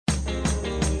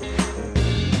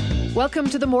Welcome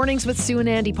to the Mornings with Sue and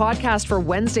Andy podcast for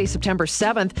Wednesday, September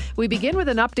 7th. We begin with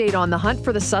an update on the hunt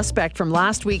for the suspect from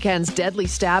last weekend's deadly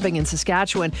stabbing in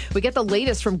Saskatchewan. We get the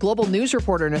latest from Global News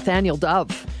reporter Nathaniel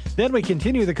Dove. Then we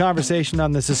continue the conversation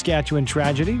on the Saskatchewan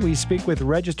tragedy. We speak with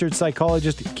registered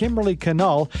psychologist Kimberly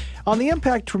Canal on the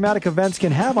impact traumatic events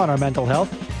can have on our mental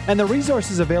health and the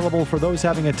resources available for those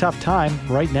having a tough time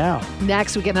right now.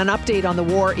 Next, we get an update on the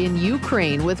war in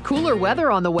Ukraine. With cooler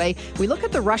weather on the way, we look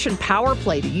at the Russian power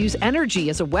play to use energy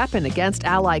as a weapon against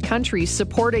allied countries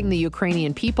supporting the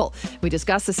Ukrainian people. We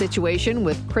discuss the situation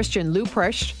with Christian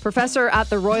Luprecht, professor at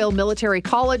the Royal Military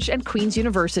College and Queen's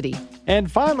University. And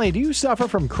finally, do you suffer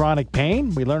from chronic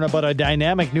pain? We learn about a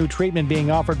dynamic new treatment being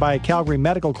offered by a Calgary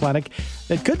medical clinic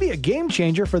that could be a game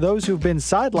changer for those who've been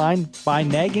sidelined by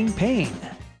nagging pain.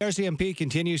 RCMP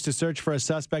continues to search for a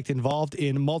suspect involved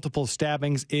in multiple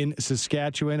stabbings in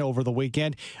Saskatchewan over the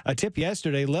weekend. A tip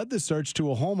yesterday led the search to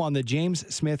a home on the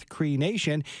James Smith Cree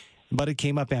Nation, but it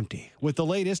came up empty. With the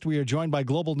latest, we are joined by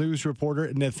Global News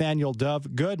reporter Nathaniel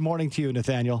Dove. Good morning to you,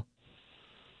 Nathaniel.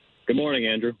 Good morning,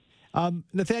 Andrew.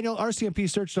 Nathaniel, RCMP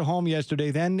searched a home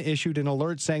yesterday, then issued an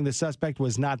alert saying the suspect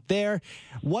was not there.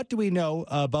 What do we know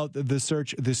about the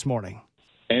search this morning?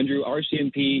 Andrew,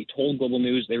 RCMP told Global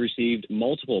News they received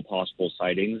multiple possible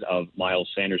sightings of Miles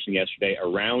Sanderson yesterday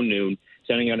around noon,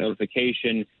 sending out a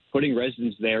notification, putting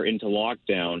residents there into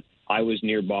lockdown. I was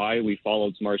nearby. We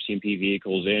followed some RCMP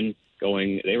vehicles in.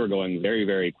 They were going very,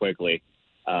 very quickly.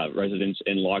 Residents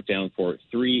in lockdown for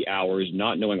 3 hours,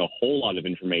 not knowing a whole lot of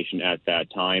information at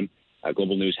that time.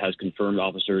 Global News has confirmed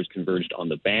officers converged on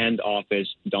the band office,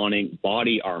 donning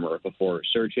body armor before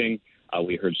searching.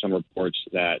 We heard some reports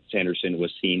that Sanderson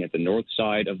was seen at the north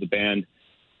side of the band.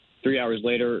 3 hours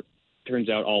later, turns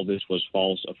out all this was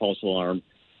false, a false alarm.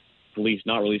 Police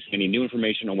not releasing any new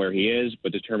information on where he is,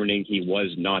 but determining he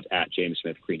was not at James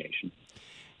Smith Cree Nation.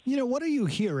 You know, what are you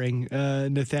hearing,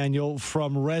 Nathaniel,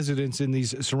 from residents in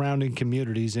these surrounding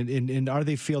communities, and are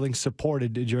they feeling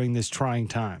supported during this trying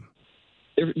time?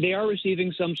 They are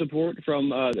receiving some support from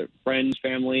their friends,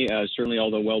 family, certainly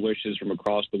all the well wishes from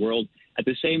across the world. At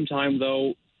the same time,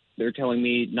 though, they're telling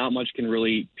me not much can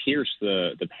really pierce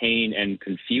the pain and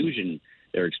confusion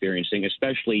they're experiencing,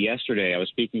 especially yesterday. I was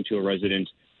speaking to a resident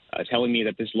telling me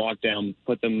that this lockdown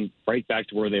put them right back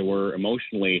to where they were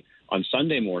emotionally on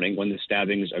Sunday morning when the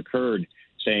stabbings occurred,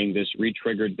 saying this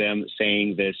re-triggered them,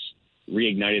 saying this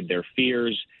reignited their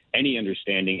fears. Any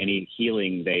understanding, any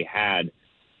healing they had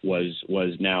was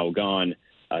now gone.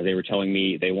 They were telling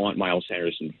me they want Miles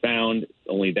Sanderson found.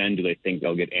 Only then do they think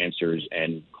they'll get answers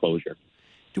and closure.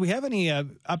 Do we have any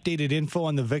updated info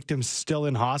on the victims still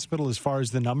in hospital as far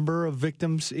as the number of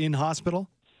victims in hospital?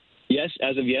 Yes,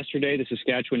 as of yesterday, the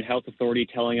Saskatchewan Health Authority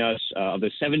telling us of the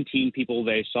 17 people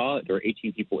they saw, there were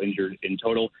 18 people injured in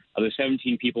total. Of the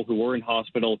 17 people who were in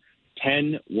hospital,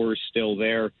 10 were still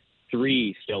there,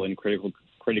 3 still in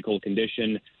critical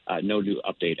condition. No new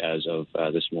update as of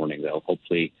this morning, though.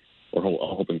 Hopefully, we're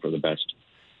hoping for the best.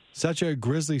 Such a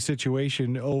grisly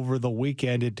situation over the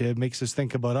weekend. It makes us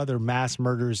think about other mass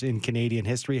murders in Canadian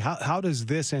history. How does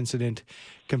this incident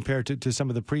compare to some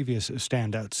of the previous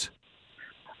standouts?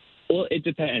 Well, it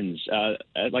depends.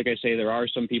 Like I say, there are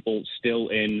some people still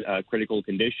in critical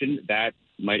condition. That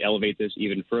might elevate this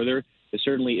even further. It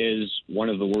certainly is one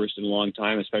of the worst in a long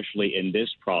time, especially in this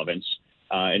province.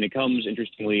 And it comes,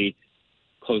 interestingly,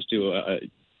 close to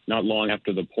not long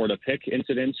after the Portapique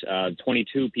incident.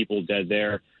 22 people dead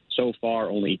there. So far,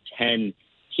 only 10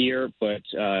 here. But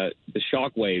the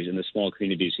shockwaves in the small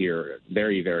communities here are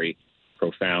very, very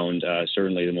profound.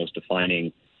 Certainly the most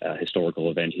defining historical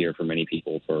event here for many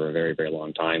people for a very, very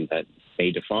long time that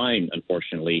may define,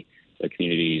 unfortunately, the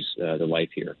community's, the life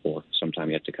here for some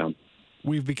time yet to come.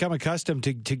 We've become accustomed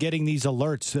to getting these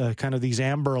alerts, kind of these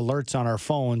amber alerts on our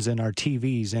phones and our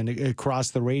TVs and across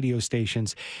the radio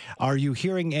stations. Are you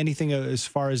hearing anything as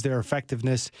far as their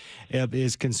effectiveness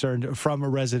is concerned from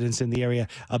residents in the area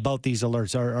about these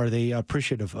alerts? Are they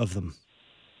appreciative of them?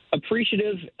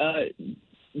 Appreciative,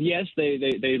 yes.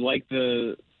 They like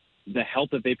the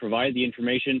help that they provide, the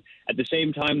information. At the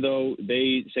same time, though,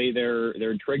 they say they're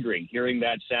triggering. Hearing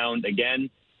that sound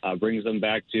again brings them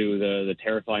back to the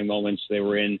terrifying moments they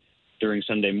were in during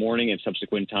Sunday morning and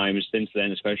subsequent times since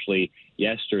then, especially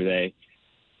yesterday.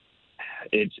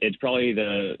 It's probably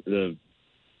the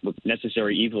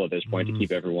necessary evil at this point to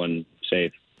keep everyone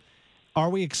safe.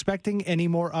 Are we expecting any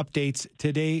more updates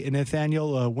today,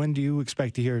 Nathaniel? When do you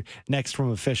expect to hear next from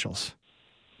officials?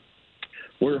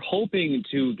 We're hoping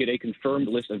to get a confirmed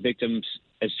list of victims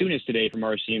as soon as today from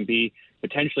RCMP.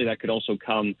 Potentially that could also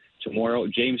come tomorrow.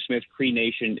 James Smith Cree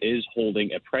Nation is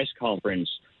holding a press conference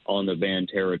on the banned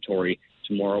territory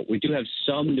tomorrow. We do have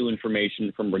some new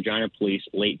information from Regina Police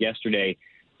late yesterday.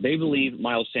 They believe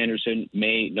Miles Sanderson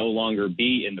may no longer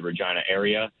be in the Regina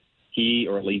area. He,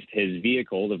 or at least his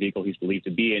vehicle, the vehicle he's believed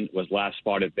to be in, was last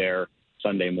spotted there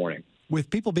Sunday morning. With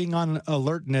people being on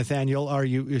alert, Nathaniel, are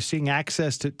you seeing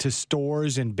access to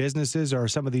stores and businesses, or are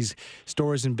some of these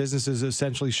stores and businesses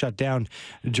essentially shut down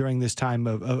during this time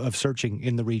of searching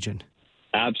in the region?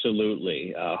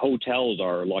 Absolutely. Hotels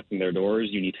are locking their doors.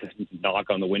 You need to knock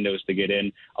on the windows to get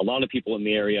in. A lot of people in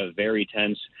the area very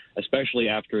tense, especially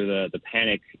after the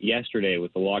panic yesterday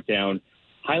with the lockdown,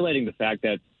 highlighting the fact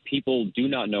that people do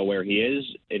not know where he is.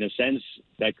 In a sense,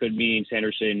 that could mean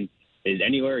Sanderson is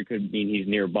anywhere. It could mean he's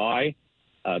nearby.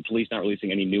 Police not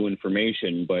releasing any new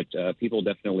information, but people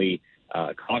definitely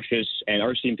cautious, and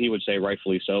RCMP would say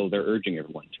rightfully so. They're urging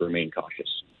everyone to remain cautious.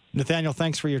 Nathaniel,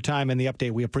 thanks for your time and the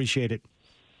update. We appreciate it.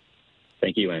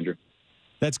 Thank you, Andrew.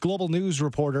 That's Global News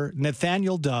reporter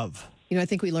Nathaniel Dove. You know, I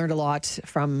think we learned a lot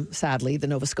from, sadly, the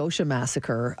Nova Scotia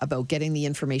massacre about getting the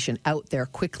information out there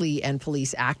quickly and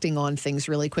police acting on things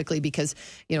really quickly because,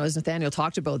 you know, as Nathaniel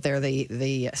talked about there,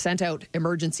 they sent out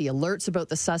emergency alerts about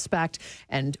the suspect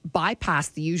and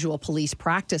bypassed the usual police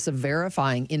practice of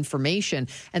verifying information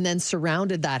and then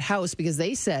surrounded that house because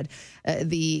they said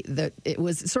it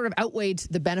was sort of outweighed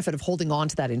the benefit of holding on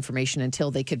to that information until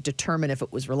they could determine if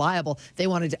it was reliable. They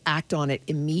wanted to act on it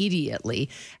immediately.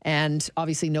 And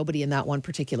obviously nobody in that one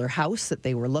particular house that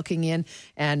they were looking in.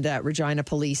 And Regina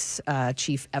Police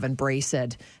Chief Evan Bray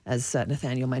said, as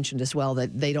Nathaniel mentioned as well,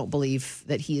 that they don't believe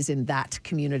that he is in that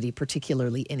community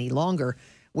particularly any longer.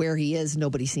 Where he is,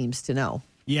 nobody seems to know.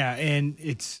 Yeah, and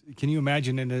can you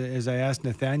imagine, and as I asked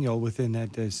Nathaniel within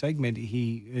that segment,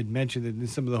 he had mentioned that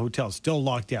some of the hotels still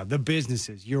locked down, the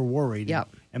businesses, you're worried. Yep.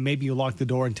 And maybe you lock the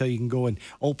door until you can go and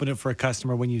open it for a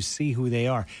customer when you see who they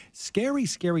are. Scary,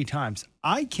 scary times.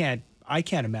 I can't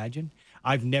imagine.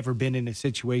 I've never been in a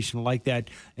situation like that.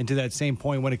 And to that same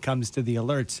point, when it comes to the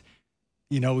alerts,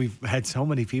 you know, we've had so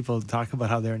many people talk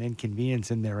about how they're an inconvenience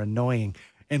and they're annoying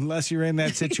unless you're in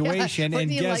that situation. Yeah,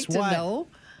 and guess like what? To know?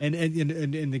 And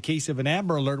in the case of an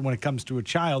Amber Alert, when it comes to a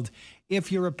child,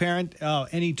 if you're a parent,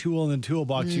 any tool in the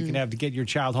toolbox you can have to get your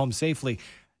child home safely.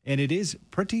 And it is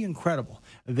pretty incredible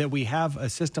that we have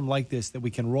a system like this that we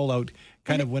can roll out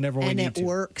kind of whenever we need to. And it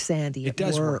works, Andy. It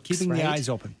does work, keeping the eyes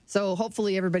open. So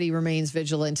hopefully everybody remains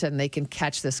vigilant and they can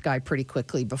catch this guy pretty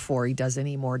quickly before he does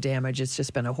any more damage. It's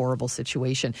just been a horrible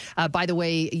situation. By the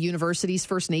way, universities,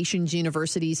 First Nations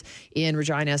universities in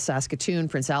Regina, Saskatoon,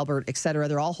 Prince Albert, etc.,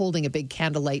 they're all holding a big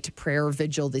candlelight prayer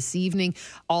vigil this evening,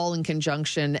 all in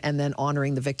conjunction and then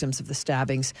honoring the victims of the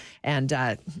stabbings. And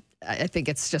I think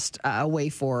it's just a way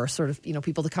for sort of, you know,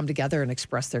 people to come together and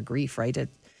express their grief, right?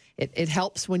 It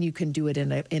helps when you can do it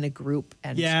in a group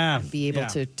and be able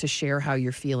to share how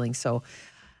you're feeling. So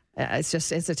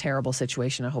it's a terrible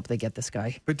situation. I hope they get this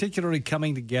guy. Particularly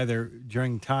coming together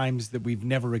during times that we've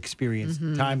never experienced,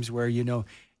 times where, you know,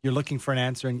 you're looking for an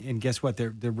answer and guess what?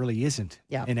 There really isn't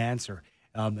an answer.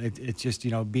 It's just,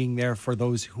 you know, being there for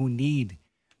those who need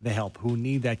the help, who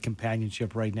need that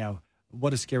companionship right now.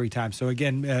 What a scary time. So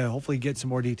again, hopefully get some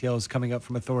more details coming up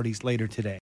from authorities later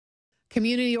today.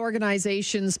 Community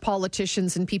organizations,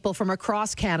 politicians, and people from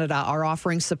across Canada are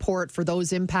offering support for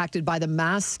those impacted by the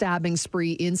mass stabbing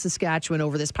spree in Saskatchewan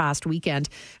over this past weekend.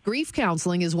 Grief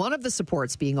counseling is one of the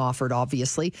supports being offered,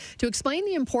 obviously. To explain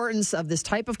the importance of this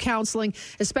type of counseling,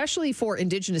 especially for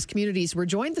Indigenous communities, we're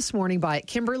joined this morning by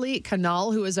Kimberly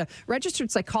Canal, who is a registered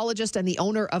psychologist and the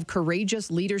owner of Courageous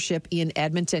Leadership in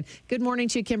Edmonton. Good morning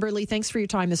to you, Kimberly. Thanks for your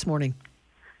time this morning.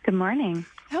 Good morning.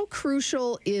 How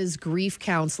crucial is grief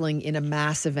counseling in a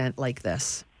mass event like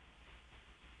this?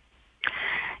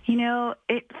 You know,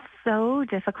 it's so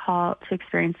difficult to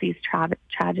experience these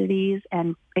tragedies,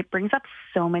 and it brings up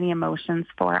so many emotions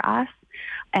for us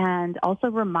and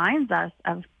also reminds us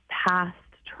of past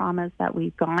traumas that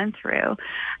we've gone through.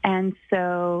 And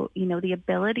so, you know, the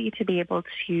ability to be able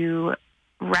to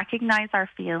recognize our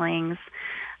feelings,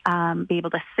 be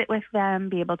able to sit with them,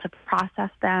 be able to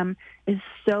process them is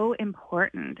so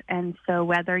important. And so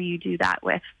whether you do that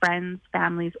with friends,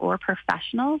 families, or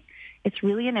professionals, it's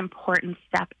really an important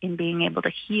step in being able to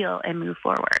heal and move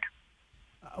forward.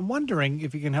 I'm wondering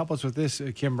if you can help us with this,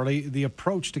 Kimberly, the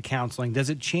approach to counseling. Does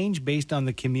it change based on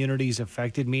the communities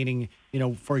affected? Meaning, you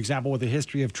know, for example, with a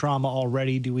history of trauma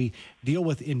already, do we deal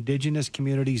with Indigenous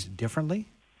communities differently?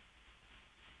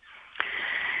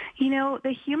 You know,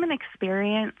 the human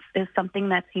experience is something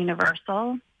that's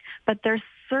universal, but there's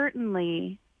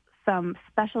certainly some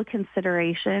special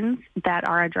considerations that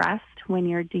are addressed when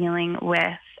you're dealing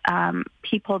with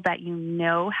people that you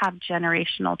know have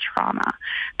generational trauma.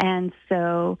 And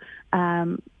so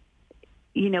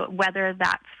whether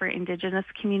that's for Indigenous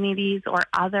communities or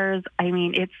others, I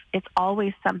mean, it's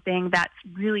always something that's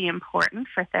really important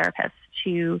for therapists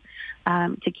to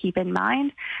keep in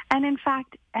mind. And in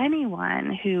fact,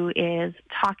 anyone who is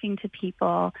talking to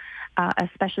people,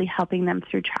 especially helping them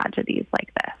through tragedies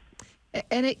like this.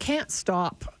 And it can't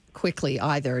stop quickly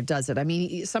either, does it? I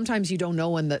mean, sometimes you don't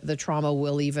know when the trauma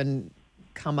will even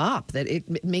come up, that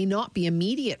it may not be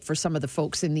immediate for some of the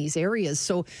folks in these areas.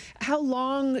 So how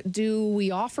long do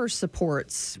we offer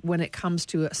supports when it comes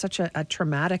to such a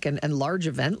traumatic and large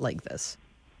event like this?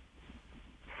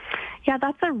 Yeah,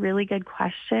 that's a really good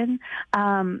question.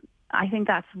 I think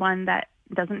that's one that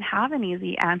doesn't have an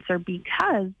easy answer,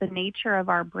 because the nature of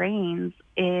our brains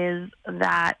is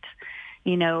that,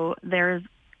 there's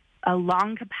a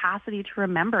long capacity to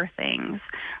remember things,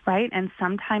 right? And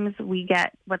sometimes we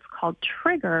get what's called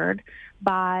triggered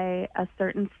by a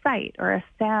certain sight or a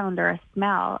sound or a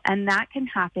smell, and that can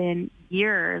happen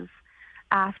years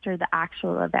after the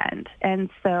actual event. And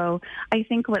so I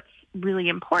think what's really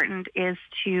important is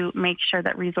to make sure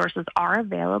that resources are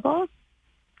available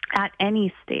at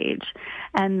any stage,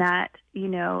 and that,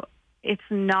 it's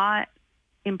not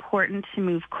important to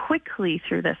move quickly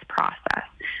through this process,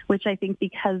 which I think,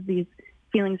 because these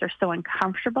feelings are so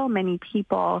uncomfortable, many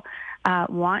people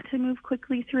want to move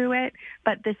quickly through it,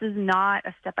 but this is not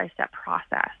a step-by-step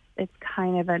process. It's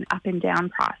kind of an up and down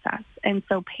process. And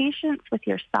so patience with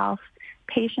yourself,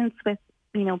 patience with,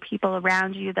 people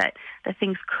around you, that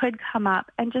things could come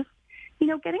up, and just,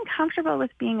 getting comfortable with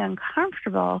being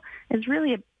uncomfortable is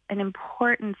really an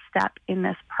important step in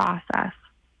this process.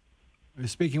 We're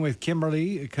speaking with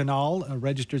Kimberly Canal, a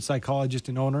registered psychologist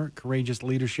and owner, Courageous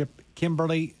Leadership.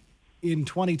 Kimberly, in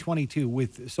 2022,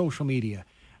 with social media,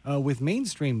 with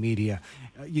mainstream media,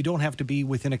 you don't have to be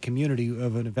within a community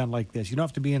of an event like this. You don't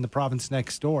have to be in the province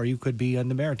next door. You could be in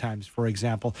the Maritimes, for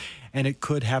example, and it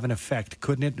could have an effect,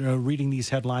 couldn't it? Reading these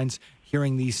headlines,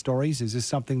 hearing these stories, is this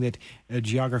something that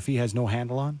geography has no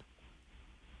handle on?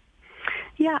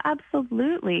 Yeah,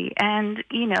 absolutely. And,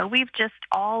 we've just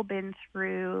all been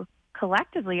through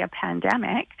collectively a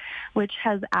pandemic, which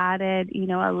has added,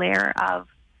 a layer of,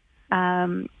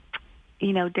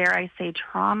 dare I say,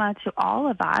 trauma to all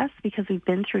of us, because we've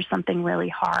been through something really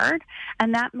hard.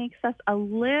 And that makes us a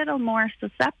little more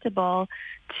susceptible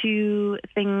to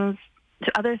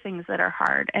other things that are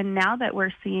hard. And now that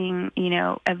we're seeing,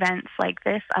 events like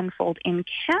this unfold in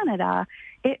Canada,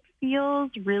 it feels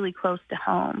really close to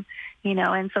home,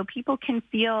 and so people can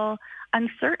feel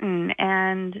uncertain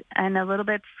and a little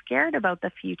bit scared about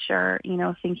the future,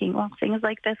 thinking, well, things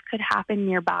like this could happen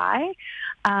nearby.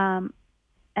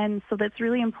 And so that's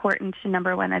really important to,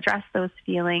 number one, address those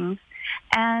feelings,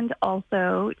 and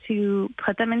also to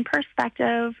put them in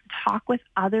perspective, talk with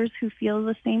others who feel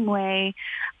the same way,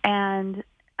 and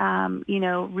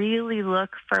really look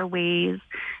for ways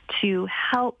to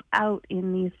help out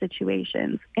in these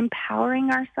situations.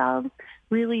 Empowering ourselves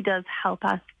really does help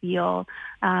us feel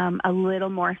a little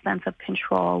more sense of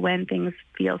control when things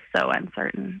feel so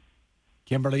uncertain.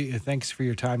 Kimberly, thanks for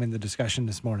your time in the discussion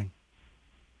this morning.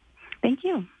 Thank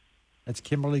you. That's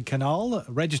Kimberly Canal,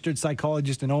 registered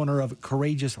psychologist and owner of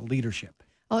Courageous Leadership.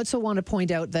 I also want to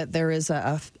point out that there is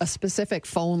a specific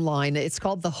phone line. It's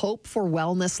called the Hope for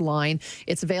Wellness line.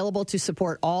 It's available to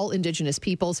support all Indigenous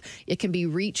peoples. It can be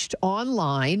reached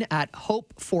online at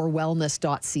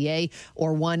hopeforwellness.ca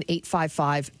or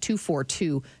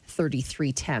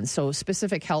 1-855-242-3310. So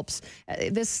specific helps.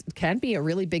 This can be a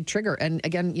really big trigger. And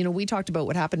again, we talked about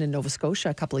what happened in Nova Scotia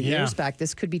a couple of years back.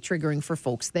 This could be triggering for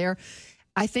folks there.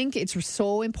 I think it's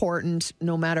so important,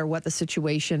 no matter what the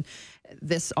situation.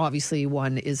 This obviously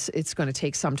it's going to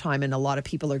take some time, and a lot of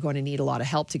people are going to need a lot of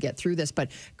help to get through this. But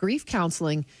grief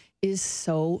counseling is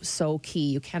so key.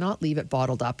 You cannot leave it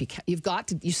bottled up. You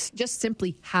just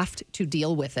simply have to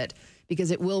deal with it,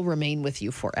 because it will remain with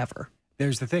you forever.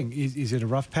 There's the thing. Is it a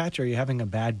rough patch? Are you having a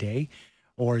bad day?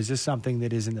 Or is this something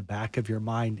that is in the back of your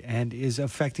mind and is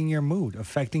affecting your mood,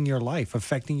 affecting your life,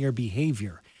 affecting your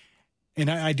behavior? And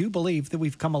I do believe that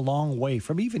we've come a long way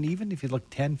from even if you look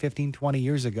 10, 15, 20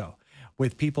 years ago,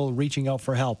 with people reaching out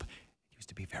for help. It used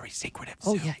to be very secretive.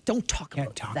 Oh, yeah. Don't talk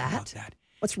about that.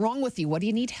 What's wrong with you? What do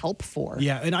you need help for?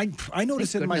 Yeah, and I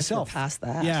notice it in myself. We're past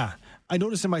that. Yeah, I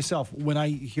notice in myself when I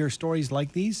hear stories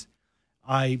like these,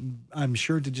 I'm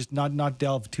sure to just not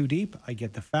delve too deep. I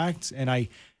get the facts, and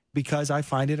because I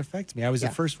find it affects me. I was the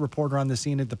first reporter on the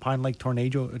scene at the Pine Lake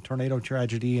tornado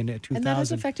tragedy in 2000. And that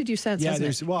has affected you since,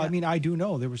 hasn't it? I mean, I do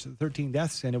know there was 13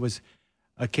 deaths, and it was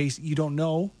a case you don't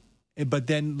know, but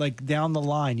then like down the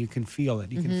line, you can feel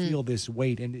it. You can feel this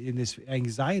weight and in this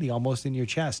anxiety almost in your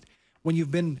chest when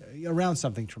you've been around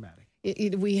something traumatic.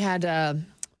 We had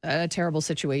a terrible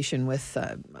situation with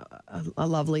a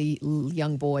lovely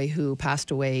young boy who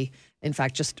passed away. In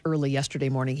fact, just early yesterday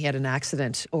morning, he had an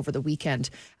accident over the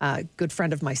weekend. Good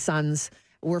friend of my son's.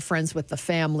 We're friends with the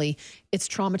family. It's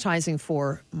traumatizing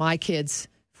for my kids,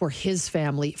 for his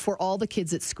family, for all the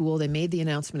kids at school. They made the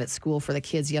announcement at school for the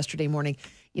kids yesterday morning.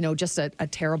 You know, just a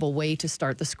terrible way to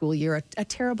start the school year, a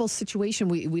terrible situation.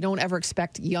 We don't ever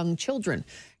expect young children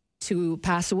to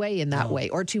pass away in that way,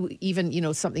 or to even,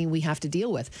 something we have to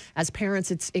deal with. As parents,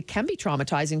 it can be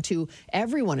traumatizing to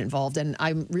everyone involved. And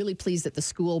I'm really pleased that the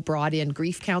school brought in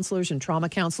grief counselors and trauma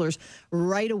counselors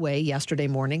right away yesterday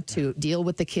morning to deal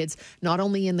with the kids, not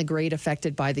only in the grade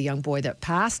affected by the young boy that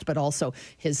passed, but also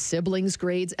his siblings'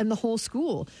 grades, and the whole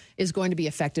school is going to be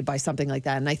affected by something like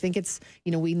that. And I think it's,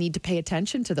 we need to pay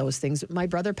attention to those things. My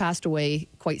brother passed away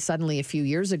quite suddenly a few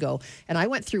years ago, and I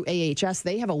went through AHS.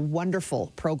 They have a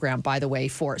wonderful program, by the way,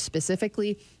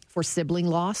 specifically for sibling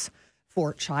loss,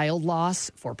 for child loss,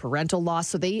 for parental loss.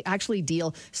 So they actually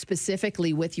deal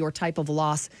specifically with your type of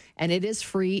loss, and it is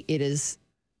free. It is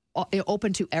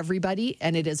open to everybody,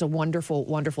 and it is a wonderful,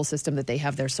 wonderful system that they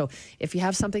have there. So if you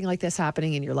have something like this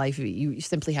happening in your life, you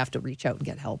simply have to reach out and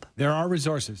get help. There are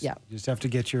resources. Yeah. You just have to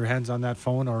get your hands on that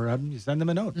phone, or send them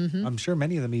a note. Mm-hmm. I'm sure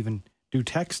many of them even do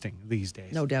texting these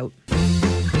days. No doubt.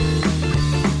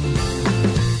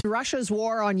 Russia's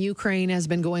war on Ukraine has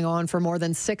been going on for more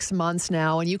than 6 months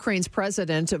now, and Ukraine's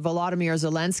President Volodymyr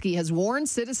Zelensky has warned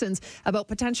citizens about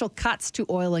potential cuts to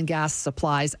oil and gas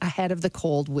supplies ahead of the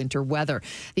cold winter weather.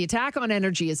 The attack on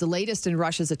energy is the latest in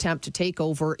Russia's attempt to take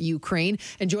over Ukraine.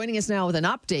 And joining us now with an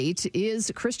update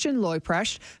is Christian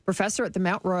Leuprecht, professor at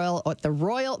the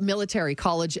Royal Military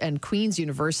College and Queen's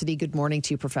University. Good morning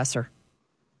to you, Professor.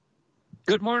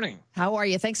 Good morning. How are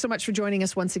you? Thanks so much for joining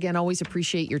us once again. Always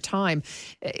appreciate your time.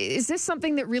 Is this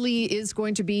something that really is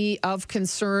going to be of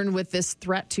concern with this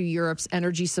threat to Europe's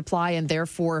energy supply and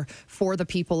therefore for the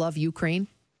people of Ukraine?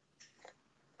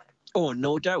 Oh,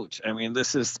 no doubt. I mean,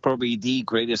 this is probably the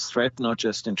greatest threat, not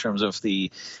just in terms of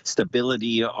the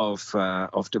stability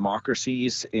of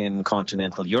democracies in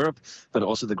continental Europe, but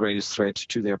also the greatest threat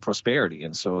to their prosperity.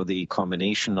 And so the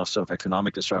combination of sort of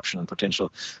economic disruption and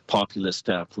potential populist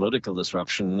political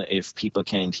disruption, if people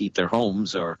can't heat their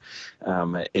homes, or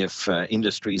if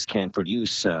industries can't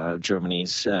produce,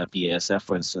 Germany's BASF,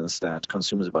 for instance, that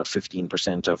consumes about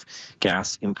 15% of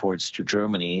gas imports to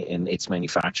Germany in its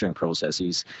manufacturing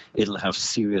processes, it'll have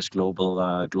serious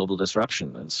global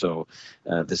disruption. And so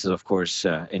this is, of course,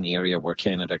 an area where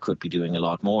Canada could be doing a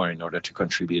lot more in order to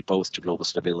contribute both to global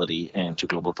stability and to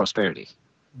global prosperity.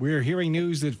 We're hearing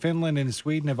news that Finland and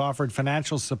Sweden have offered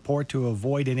financial support to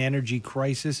avoid an energy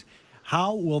crisis.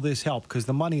 How will this help? Because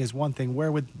the money is one thing.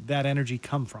 Where would that energy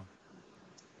come from?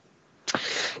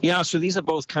 Yeah, so these are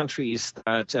both countries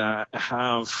that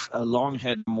have long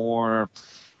had more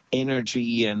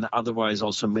energy and otherwise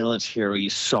also military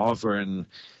sovereign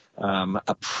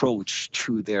approach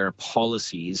to their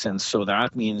policies. And so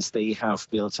that means they have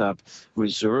built up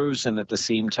reserves and at the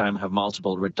same time have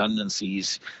multiple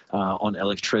redundancies on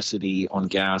electricity, on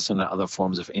gas, and other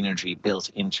forms of energy built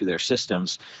into their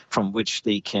systems, from which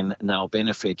they can now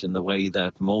benefit in the way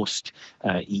that most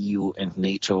EU and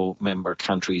NATO member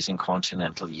countries in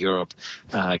continental Europe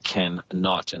can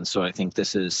not. And so I think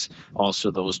this is also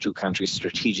those two countries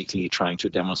strategically trying to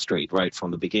demonstrate right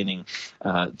from the beginning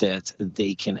that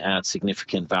they can add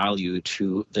significant value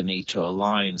to the NATO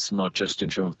alliance, not just in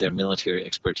terms of their military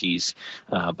expertise,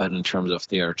 but in terms of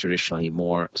their traditionally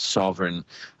more sovereign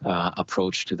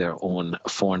approach to their own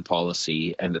foreign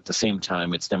policy. And at the same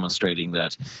time, it's demonstrating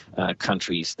that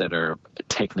countries that are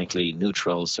technically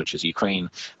neutral, such as Ukraine,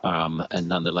 and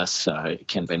nonetheless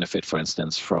can benefit, for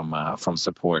instance, from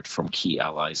support from key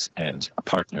allies and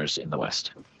partners in the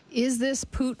West. Is this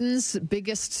Putin's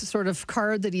biggest sort of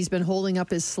card that he's been holding up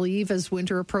his sleeve as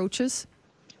winter approaches?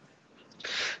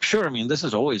 Sure. I mean, this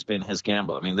has always been his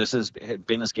gamble. I mean, this has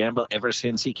been his gamble ever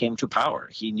since he came to power.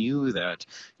 He knew that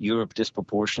Europe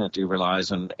disproportionately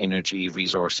relies on energy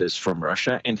resources from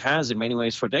Russia and has in many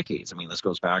ways for decades. I mean, this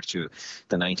goes back to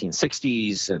the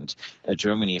 1960s and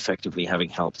Germany effectively having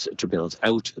helped to build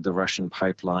out the Russian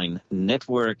pipeline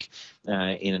network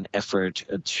in an effort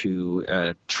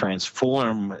to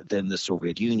transform then the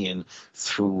Soviet Union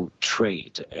through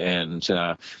trade. And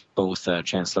both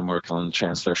Chancellor Merkel and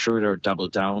Chancellor Schröder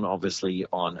doubled down, obviously,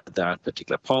 on that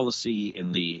particular policy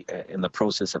in the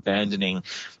process abandoning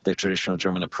the traditional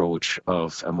German approach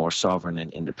of a more sovereign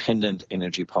and independent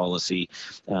energy policy.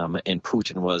 And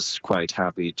Putin was quite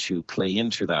happy to play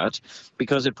into that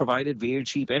because it provided very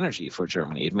cheap energy for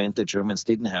Germany. It meant that Germans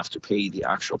didn't have to pay the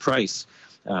actual price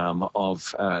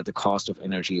of the cost of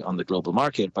energy on the global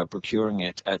market by procuring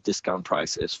it at discount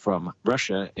prices from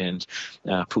Russia. And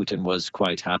Putin was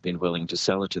quite happy and willing to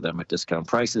sell it to them at discount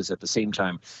prices. At the same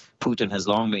time, Putin has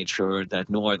long made sure that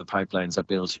no other pipelines are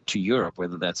built to Europe,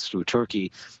 whether that's through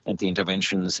Turkey, and the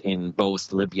interventions in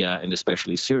both Libya and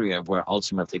especially Syria were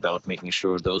ultimately about making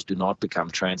sure those do not become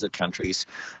transit countries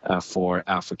for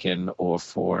African or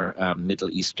for Middle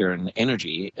Eastern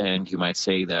energy. And you might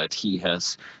say that he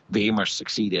has very much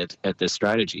succeeded at this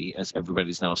strategy, as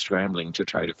everybody's now scrambling to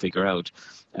try to figure out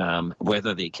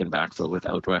whether they can backfill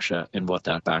without Russia and what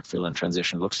that backfill and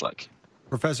transition looks like.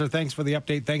 Professor, thanks for the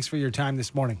update. Thanks for your time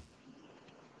this morning.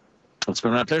 It's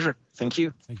been my pleasure. Thank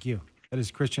you. Thank you. That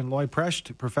is Christian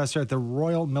Leuprecht, professor at the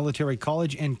Royal Military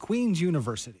College and Queen's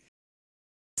University.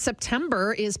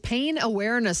 September is Pain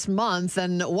Awareness Month,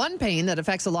 and one pain that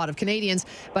affects a lot of Canadians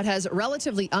but has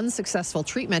relatively unsuccessful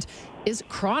treatment is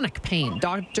chronic pain.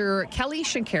 Dr. Kelly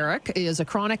Shinkarik is a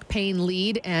chronic pain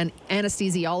lead and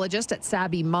anesthesiologist at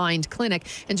Sabi Mind Clinic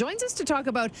and joins us to talk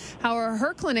about how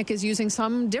her clinic is using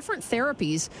some different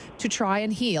therapies to try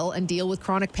and heal and deal with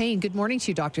chronic pain. Good morning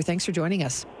to you, doctor. Thanks for joining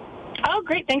us. Oh,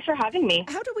 great. Thanks for having me.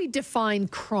 How do we define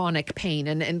chronic pain,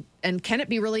 and can it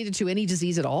be related to any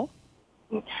disease at all?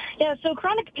 Yeah, so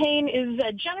chronic pain is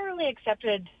generally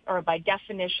accepted, or by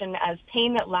definition, as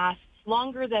pain that lasts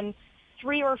longer than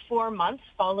 3 or 4 months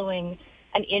following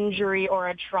an injury or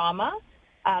a trauma.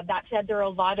 That said, there are a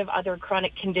lot of other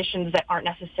chronic conditions that aren't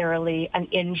necessarily an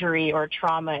injury or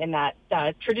trauma in that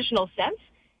traditional sense.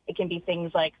 It can be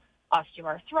things like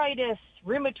osteoarthritis,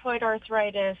 rheumatoid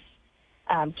arthritis,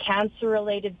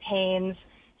 cancer-related pains.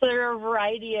 So there are a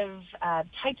variety of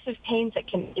types of pains that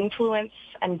can influence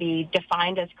and be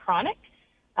defined as chronic,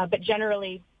 but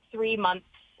generally 3 months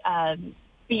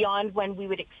beyond when we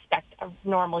would expect a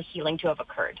normal healing to have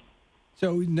occurred.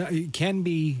 So it can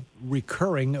be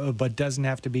recurring, but doesn't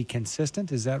have to be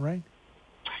consistent. Is that right?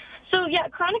 So yeah,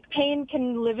 chronic pain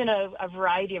can live in a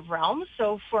variety of realms.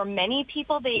 So for many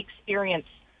people, they experience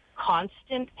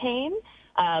constant pain.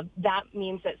 That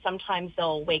means that sometimes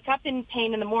they'll wake up in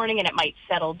pain in the morning and it might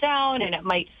settle down and it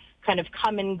might kind of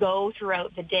come and go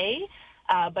throughout the day,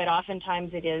 but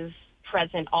oftentimes it is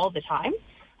present all the time.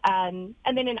 And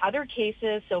then in other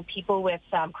cases, so people with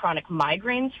chronic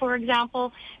migraines, for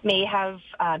example, may have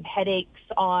headaches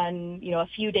on, a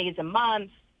few days a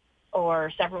month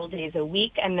or several days a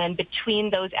week, and then between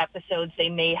those episodes, they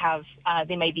may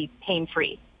be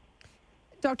pain-free.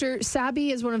 Dr.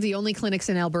 Sabi is one of the only clinics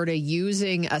in Alberta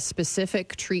using a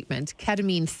specific treatment,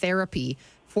 ketamine therapy,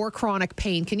 for chronic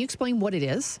pain. Can you explain what it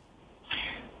is?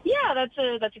 Yeah, that's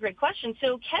a great question.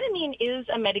 So ketamine is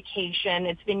a medication.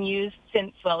 It's been used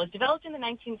it was developed in the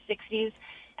 1960s,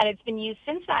 and it's been used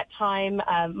since that time,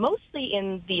 mostly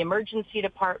in the emergency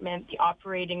department, the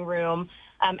operating room,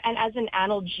 and as an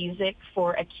analgesic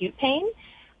for acute pain.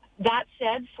 That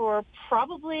said, for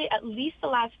probably at least the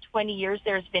last 20 years,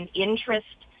 there's been interest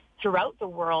throughout the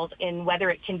world in whether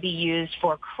it can be used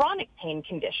for chronic pain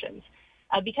conditions.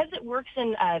 Because it works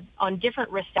on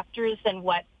different receptors than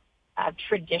what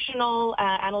traditional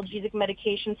analgesic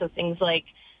medications, so things like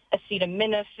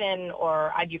acetaminophen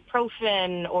or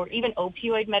ibuprofen or even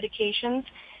opioid medications,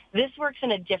 this works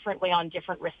in a different way on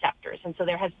different receptors. And so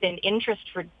there has been interest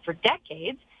for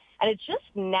decades, and it's just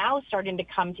now starting to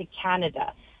come to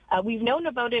Canada. We've known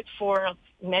about it for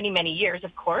many, many years,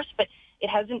 of course, but it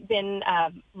hasn't been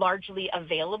largely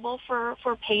available for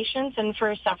patients and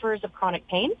for sufferers of chronic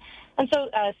pain. And so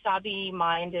Sabi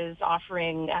Mind is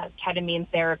offering ketamine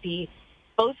therapy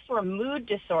both for mood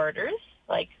disorders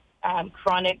like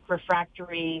chronic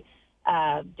refractory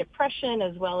depression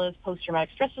as well as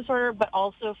post-traumatic stress disorder, but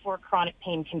also for chronic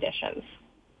pain conditions.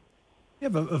 We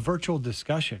have a virtual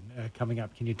discussion coming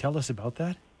up. Can you tell us about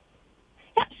that?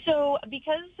 Yeah, so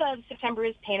because September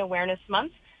is Pain Awareness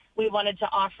Month, we wanted to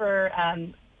offer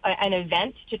an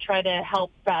event to try to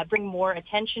help bring more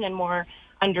attention and more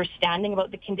understanding about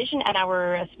the condition and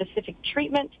our specific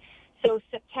treatment. So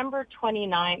September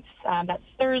 29th, that's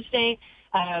Thursday,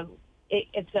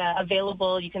 it's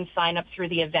available. You can sign up through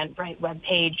the Eventbrite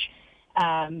webpage,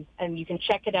 and you can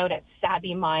check it out at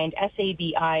SabiMind,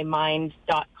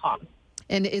 SabiMind.com.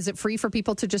 And is it free for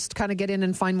people to just kind of get in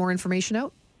and find more information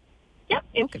out? Yep,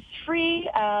 it's free,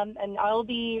 and I'll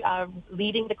be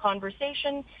leading the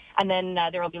conversation, and then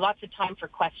there will be lots of time for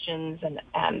questions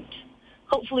and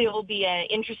hopefully it will be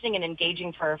interesting and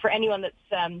engaging for anyone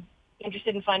that's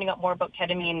interested in finding out more about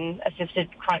ketamine-assisted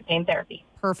chronic pain therapy.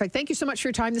 Perfect. Thank you so much for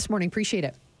your time this morning. Appreciate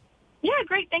it. Yeah,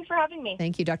 great. Thanks for having me.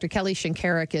 Thank you. Dr. Kelly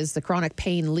Shinkarik is the chronic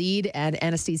pain lead and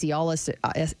anesthesiologist.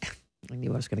 I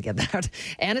knew I was going to get that.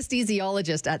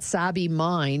 Anesthesiologist at Sabi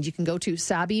Mind. You can go to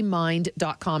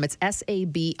sabimind.com. It's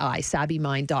SABI,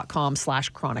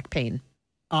 sabimind.com/chronic pain.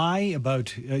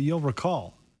 You'll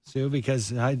recall, Sue,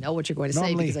 because I know what you're going to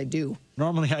say because I do.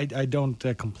 Normally, I don't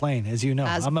complain. As you know,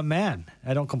 I'm a man.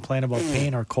 I don't complain about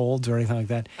pain or colds or anything like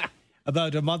that.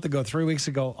 About a month ago, 3 weeks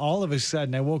ago, all of a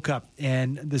sudden I woke up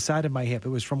and the side of my hip, it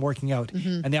was from working out.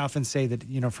 Mm-hmm. And they often say that,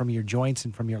 from your joints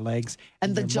and from your legs.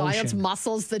 And the giant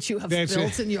muscles that you have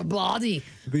built in your body.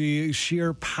 The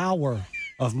sheer power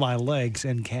of my legs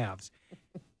and calves.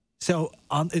 So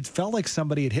it felt like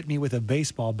somebody had hit me with a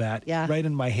baseball bat right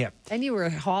in my hip. And you were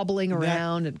hobbling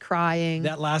around and crying.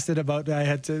 That lasted I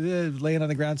had to laying on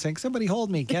the ground saying, somebody hold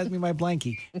me, get me my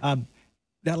blankie.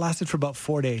 That lasted for about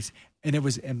 4 days. And it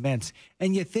was immense.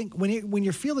 And you think when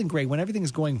you're feeling great, when everything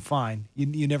is going fine,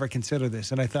 you never consider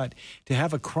this. And I thought to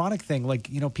have a chronic thing like,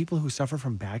 people who suffer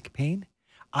from back pain,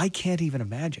 I can't even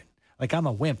imagine. Like I'm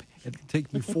a wimp. It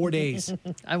takes me 4 days.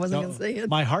 I wasn't going to say it.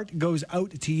 My heart goes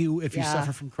out to you if you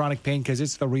suffer from chronic pain because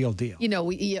it's the real deal.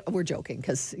 We're joking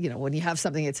because, when you have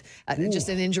something, it's just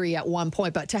an injury at one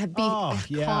point. But to be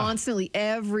constantly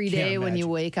every day when you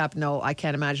wake up, no, I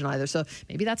can't imagine either. So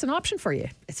maybe that's an option for you.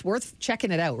 It's worth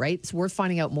checking it out, right? It's worth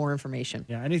finding out more information.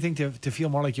 Yeah, anything to feel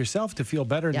more like yourself, to feel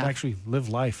better and actually live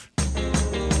life.